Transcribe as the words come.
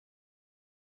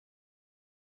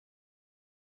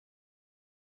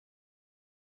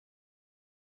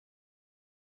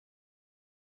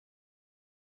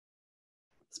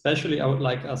Especially, I would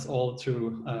like us all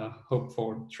to hope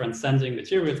for transcending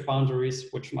materials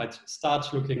boundaries, which might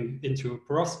start looking into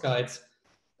perovskites,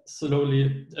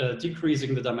 slowly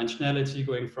decreasing the dimensionality,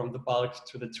 going from the bulk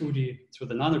to the 2D to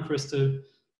the nanocrystal,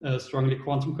 strongly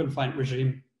quantum confined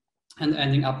regime, and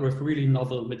ending up with really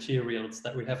novel materials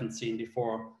that we haven't seen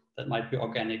before that might be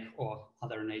organic or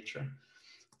other nature.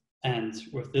 And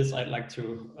with this, I'd like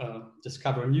to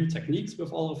discover new techniques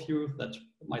with all of you that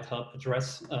might help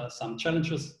address some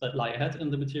challenges that lie ahead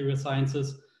in the material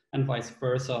sciences, and vice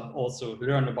versa, also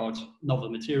learn about novel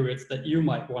materials that you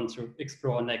might want to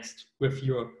explore next with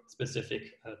your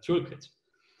specific toolkit.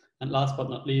 And last but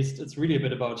not least, it's really a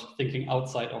bit about thinking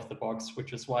outside of the box,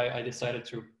 which is why I decided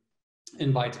to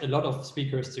invite a lot of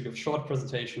speakers to give short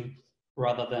presentation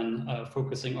rather than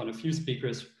focusing on a few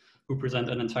speakers who present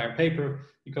an entire paper,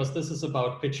 because this is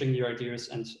about pitching new ideas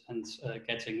and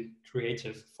getting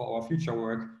creative for our future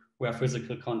work where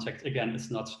physical contact, again,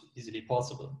 is not easily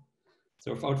possible.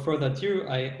 So without further ado,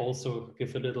 I also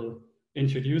give a little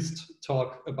introduced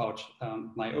talk about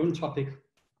my own topic,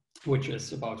 which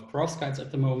is about perovskites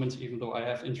at the moment, even though I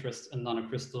have interest in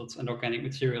nanocrystals and organic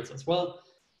materials as well.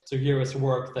 So here is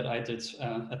work that I did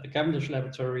at the Cavendish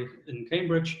Laboratory in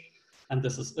Cambridge. And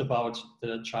this is about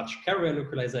the charge carrier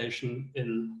localization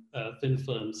in thin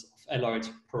films of alloyed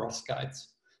perovskites,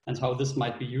 and how this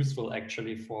might be useful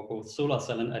actually for both solar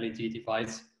cell and LED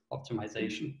device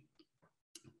optimization.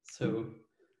 So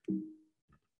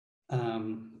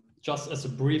just as a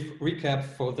brief recap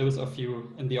for those of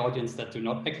you in the audience that do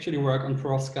not actually work on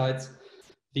perovskites,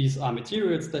 these are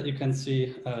materials that you can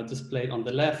see displayed on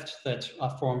the left that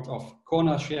are formed of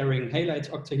corner sharing halide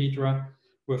octahedra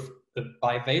with a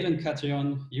bivalent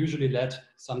cation, usually lead,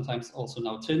 sometimes also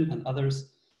now tin and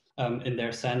others, in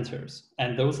their centers.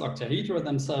 And those octahedra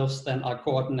themselves then are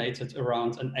coordinated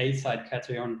around an A-side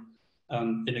cation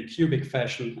in a cubic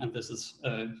fashion. And this is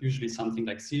usually something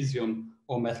like cesium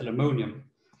or methylammonium.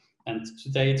 And to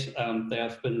date, there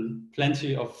have been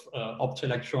plenty of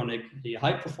optoelectronically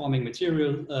high-performing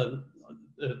material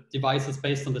devices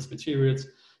based on these materials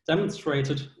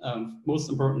demonstrated, most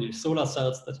importantly, solar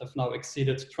cells that have now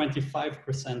exceeded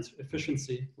 25%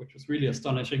 efficiency, which is really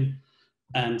astonishing,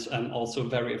 and also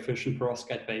very efficient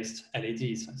perovskite-based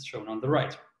LEDs, as shown on the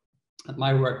right. And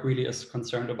my work really is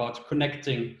concerned about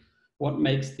connecting what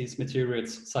makes these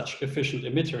materials such efficient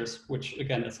emitters, which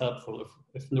again is helpful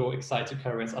if no excited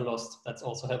carriers are lost. That's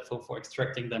also helpful for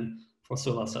extracting them for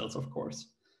solar cells, of course.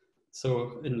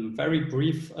 So in a very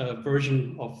brief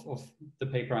version of the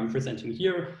paper I'm presenting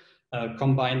here,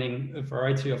 combining a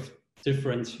variety of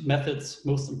different methods,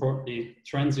 most importantly,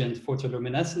 transient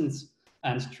photoluminescence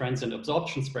and transient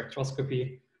absorption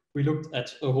spectroscopy, we looked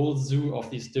at a whole zoo of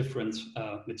these different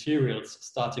materials,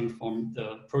 starting from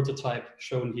the prototype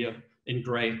shown here in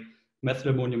gray,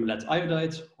 methylammonium lead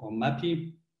iodide, or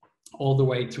MAPI, all the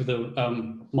way to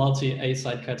the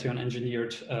multi-A-side cation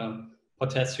engineered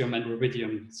potassium and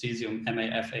rubidium, cesium,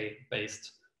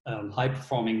 MAFA-based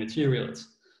high-performing materials.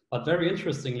 But very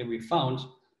interestingly, we found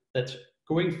that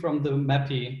going from the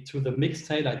MAPI to the mixed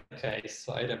halide case,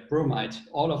 so iodide bromide,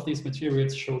 all of these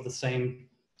materials show the same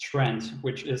trend,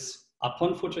 which is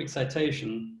upon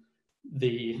photoexcitation,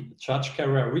 the charge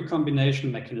carrier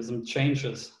recombination mechanism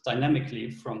changes dynamically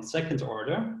from second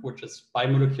order, which is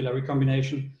bimolecular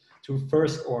recombination, to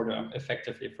first order,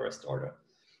 effectively first order.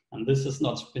 And this has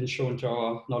not been shown to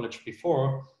our knowledge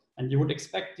before. And you would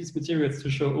expect these materials to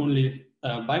show only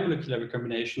bimolecular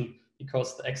recombination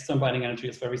because the external binding energy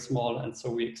is very small. And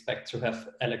so we expect to have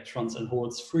electrons and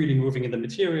holes freely moving in the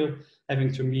material,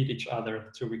 having to meet each other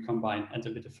to recombine and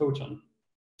emit a photon.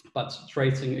 But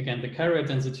tracing again the carrier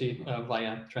density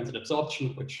via transient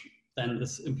absorption, which then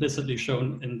is implicitly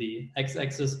shown in the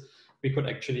x-axis, we could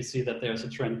actually see that there's a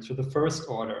trend to the first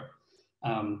order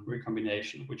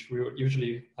recombination, which we would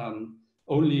usually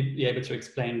only be able to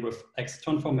explain with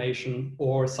exciton formation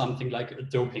or something like a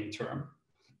doping term.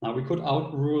 Now we could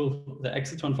outrule the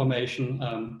exciton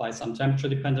formation by some temperature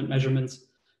dependent measurements,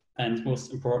 and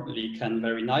most importantly can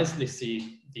very nicely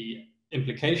see the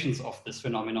implications of this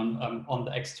phenomenon on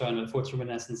the external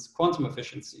photoluminescence quantum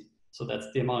efficiency. So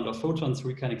that's the amount of photons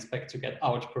we can expect to get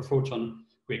out per photon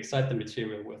we excite the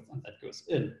material with, and that goes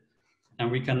in.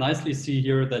 And we can nicely see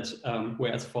here that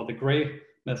whereas for the gray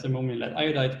methylammonium lead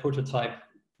iodide prototype,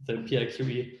 the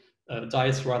PLQE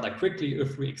dies rather quickly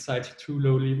if we excite too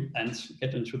lowly and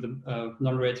get into the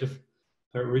non-radiative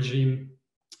regime.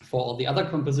 For all the other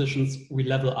compositions, we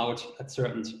level out at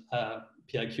certain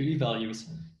PLQE values.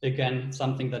 Again,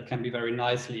 something that can be very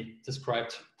nicely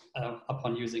described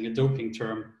upon using a doping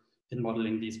term in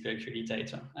modeling these PLQE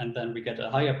data. And then we get a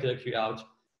higher PLQE out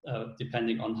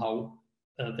depending on how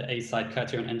the A-side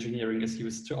cation engineering is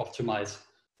used to optimize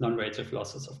non-radiative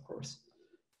losses, of course.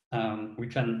 We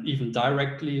can even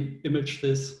directly image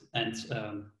this, and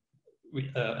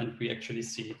we actually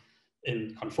see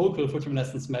in confocal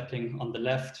photoluminescence mapping on the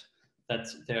left that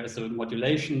there is a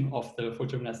modulation of the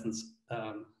photoluminescence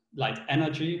light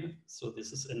energy. So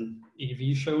this is in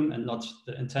EV shown and not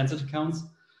the intensity counts,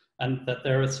 and that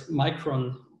there is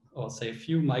micron, or say a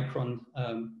few micron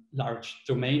large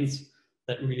domains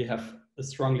that really have a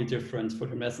strongly different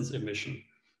photoluminescence emission.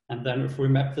 And then if we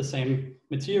map the same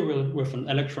material with an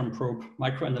electron probe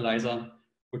microanalyzer,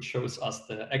 which shows us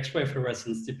the X-ray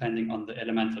fluorescence depending on the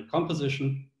elemental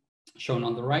composition shown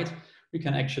on the right, we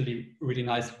can actually really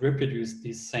nicely reproduce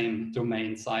these same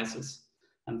domain sizes.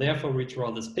 And therefore we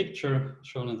draw this picture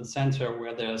shown in the center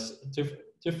where there's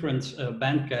different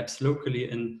band gaps locally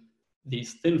in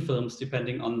these thin films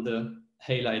depending on the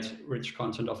halide rich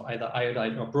content of either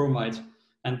iodide or bromide.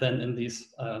 And then in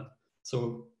these,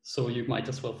 so you might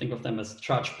as well think of them as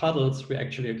charge puddles, we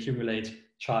actually accumulate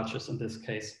charges, in this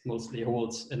case, mostly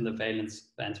holes in the valence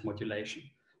band modulation.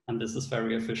 And this is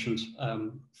very efficient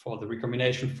for the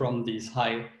recombination from these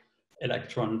high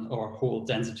electron or hole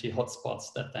density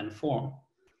hotspots that then form.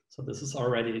 So this is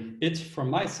already it from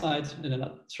my side. In a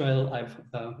nutshell, I've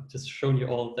just shown you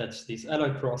all that these alloy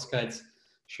perovskites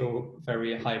show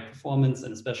very high performance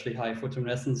and especially high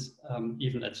photoluminescence,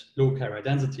 even at low carrier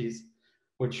densities,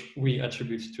 which we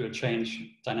attribute to a change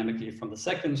dynamically from the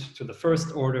second to the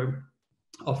first order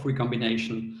of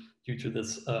recombination due to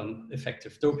this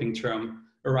effective doping term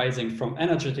arising from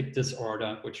energetic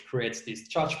disorder, which creates these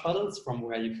charge puddles from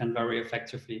where you can very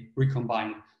effectively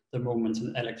recombine the moment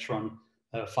an electron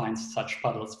finds such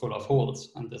puddles full of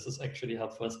holes. And this is actually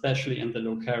helpful, especially in the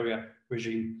low carrier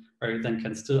regime, where you then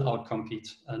can still outcompete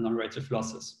non-radiative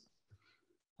losses.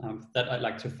 That I'd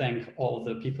like to thank all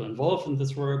the people involved in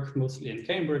this work, mostly in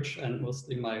Cambridge, and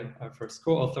mostly my first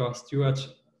co-author, Stuart,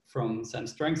 from Sam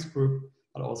Strang's group,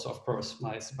 but also, of course,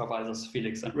 my supervisors,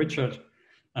 Felix and Richard,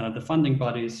 the funding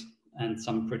bodies, and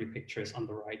some pretty pictures on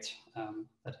the right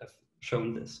that have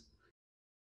shown this.